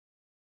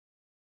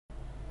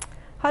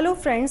Hello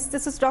friends,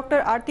 this is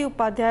Dr. Aarti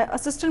Upadhyay,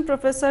 Assistant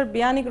Professor,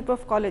 Biyani Group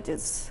of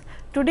Colleges.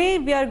 Today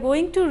we are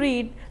going to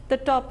read the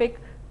topic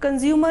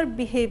consumer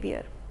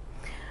behavior.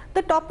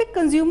 The topic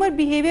consumer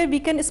behavior, we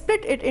can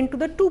split it into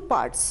the two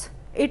parts.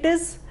 It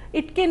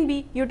can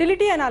be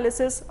utility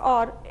analysis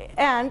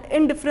and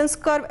indifference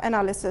curve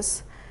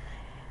analysis.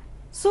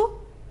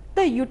 So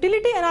the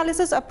utility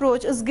analysis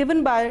approach is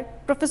given by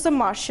Professor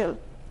Marshall,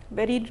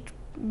 very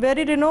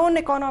renowned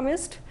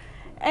economist.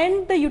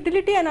 And the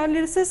utility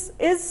analysis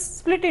is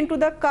split into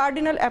the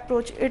cardinal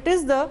approach. It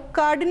is the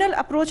cardinal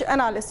approach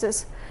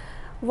analysis.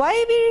 Why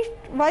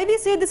we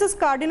say this is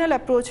cardinal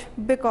approach?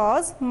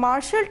 Because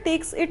Marshall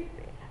takes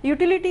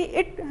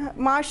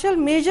Marshall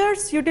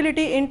measures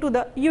utility into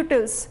the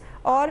utils,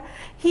 or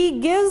he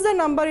gives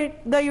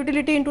the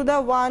utility into the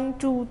 1,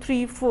 2,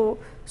 3, 4.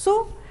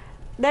 So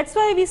that's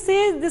why we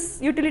say this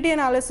utility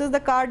analysis,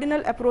 the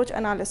cardinal approach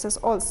analysis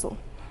also.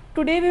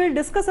 Today we will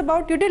discuss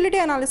about utility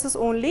analysis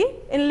only,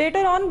 and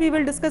later on we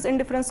will discuss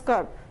indifference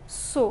curve.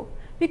 So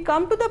we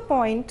come to the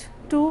point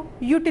to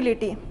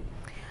utility.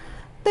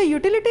 The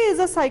utility is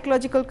a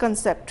psychological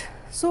concept.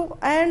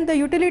 And the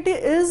utility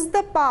is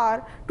the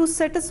power to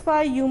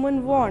satisfy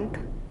human want.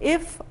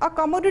 If a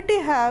commodity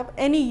have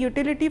any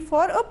utility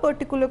for a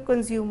particular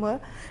consumer,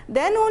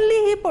 then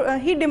only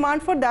he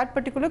demand for that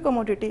particular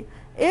commodity.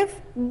 If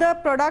the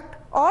product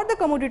or the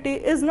commodity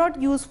is not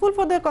useful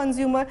for the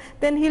consumer,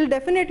 then he'll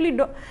definitely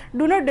do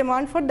not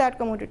demand for that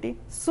commodity.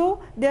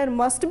 So there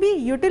must be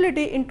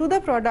utility into the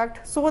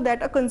product so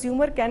that a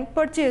consumer can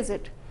purchase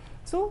it.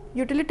 So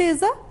utility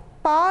is a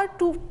power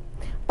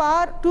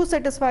to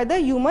satisfy the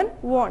human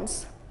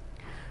wants.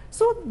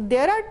 So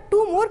there are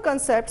two more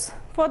concepts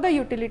for the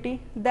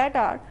utility, that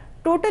are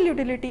total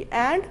utility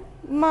and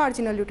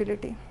marginal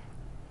utility.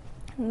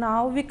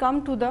 Now we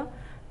come to the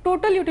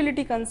total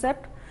utility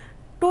concept.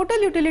 Total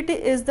utility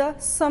is the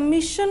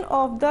summation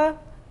of the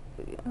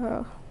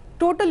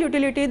total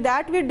utility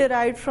that we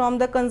derived from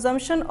the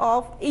consumption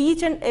of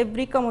each and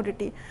every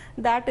commodity,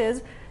 that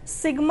is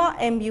sigma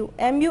mu.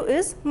 Mu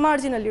is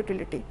marginal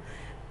utility.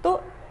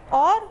 So,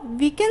 or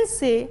we can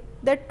say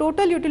that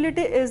total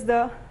utility is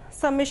the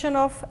summation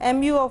of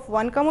mu of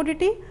one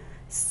commodity,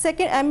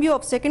 mu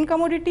of second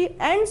commodity,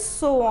 and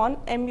so on,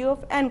 mu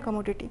of n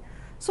commodity.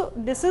 So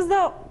this is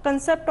the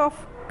concept of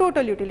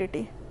total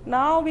utility.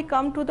 Now we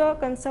come to the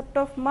concept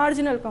of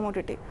marginal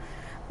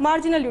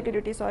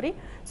utility, sorry.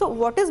 So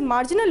what is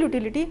marginal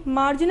utility?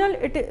 Marginal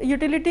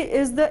utility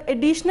is the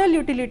additional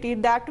utility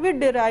that we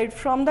derived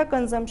from the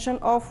consumption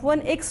of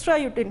one extra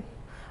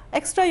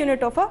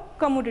unit of a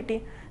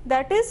commodity,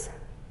 that is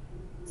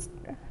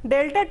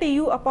delta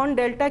Tu upon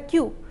delta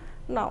Q.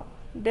 Now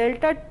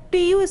delta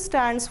Tu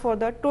stands for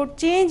the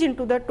change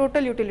into the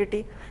total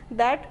utility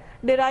that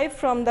derived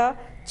from the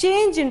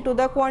change into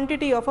the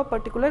quantity of a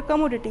particular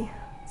commodity.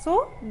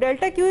 So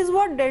delta Q is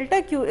what?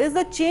 Delta Q is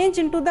the change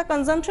into the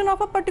consumption of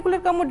a particular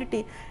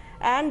commodity,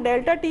 and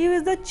delta Tu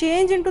is the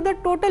change into the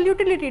total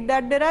utility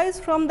that derives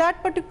from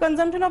that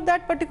consumption of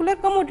that particular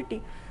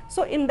commodity.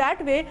 So in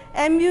that way,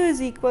 mu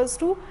is equals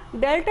to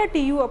delta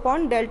Tu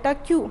upon delta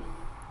Q,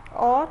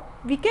 or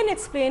we can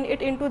explain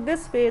it into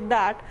this way,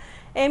 that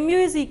mu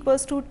is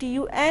equals to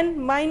Tun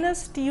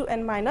minus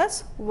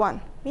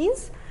 1,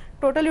 means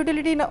total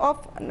utility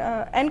of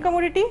n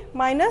commodity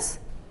minus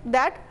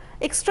that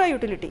extra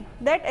utility,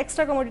 that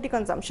extra commodity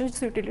consumption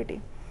is utility.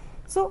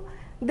 So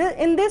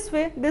in this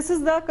way, this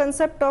is the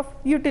concept of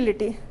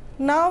utility.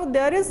 Now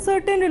there is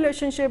certain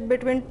relationship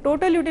between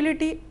total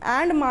utility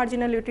and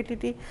marginal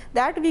utility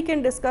that we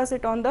can discuss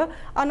it on the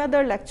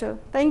another lecture.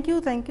 Thank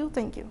you.